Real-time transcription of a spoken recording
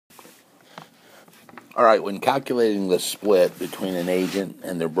All right, when calculating the split between an agent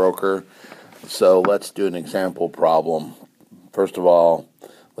and their broker, so let's do an example problem. First of all,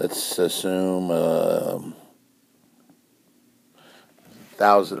 let's assume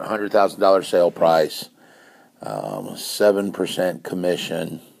 $100,000 sale price, 7%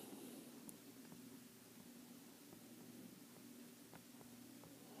 commission,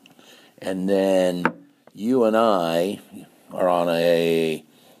 and then you and I are on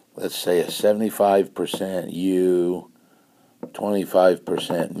let's say a 75% you,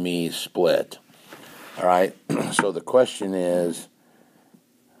 25% me split. All right, so the question is,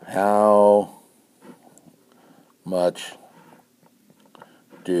 how much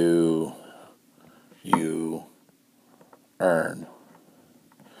do you earn?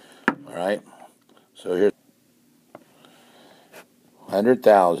 All right, so here's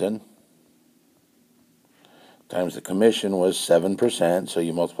 100,000 times the commission was 7%, so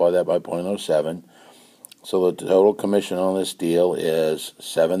you multiply that by 0.07. So the total commission on this deal is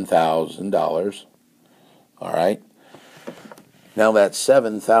 $7,000. All right. Now that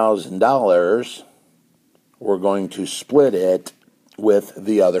 $7,000, we're going to split it with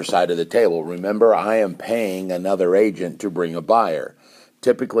the other side of the table. Remember, I am paying another agent to bring a buyer.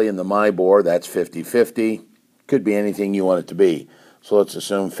 Typically in the MIBOR, that's 50-50. Could be anything you want it to be. So let's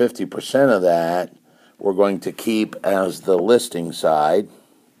assume 50% of that we're going to keep as the listing side,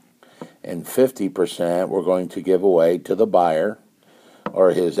 and 50% we're going to give away to the buyer,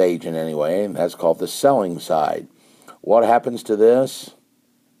 or his agent anyway, and that's called the selling side. What happens to this?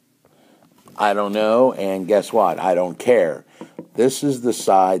 I don't know, and guess what? I don't care. This is the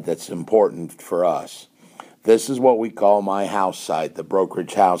side that's important for us. This is what we call my house side, the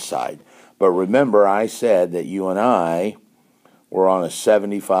brokerage house side. But remember, I said that you and I were on a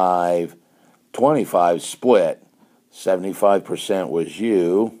 75-25 split. 75% was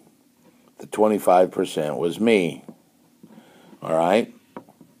you, the 25% was me. All right?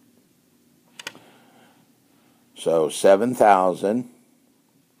 So 7,000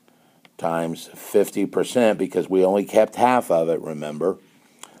 times 50%, because we only kept half of it, remember,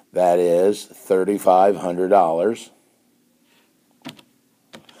 that is $3,500.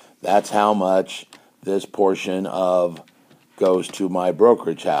 That's how much this portion of goes to my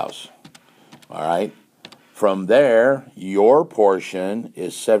brokerage house. All right? From there, your portion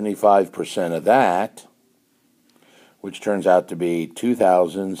is 75% of that, which turns out to be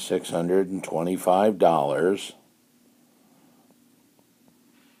 $2,625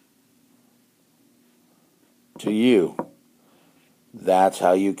 to you. That's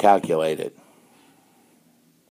how you calculate it.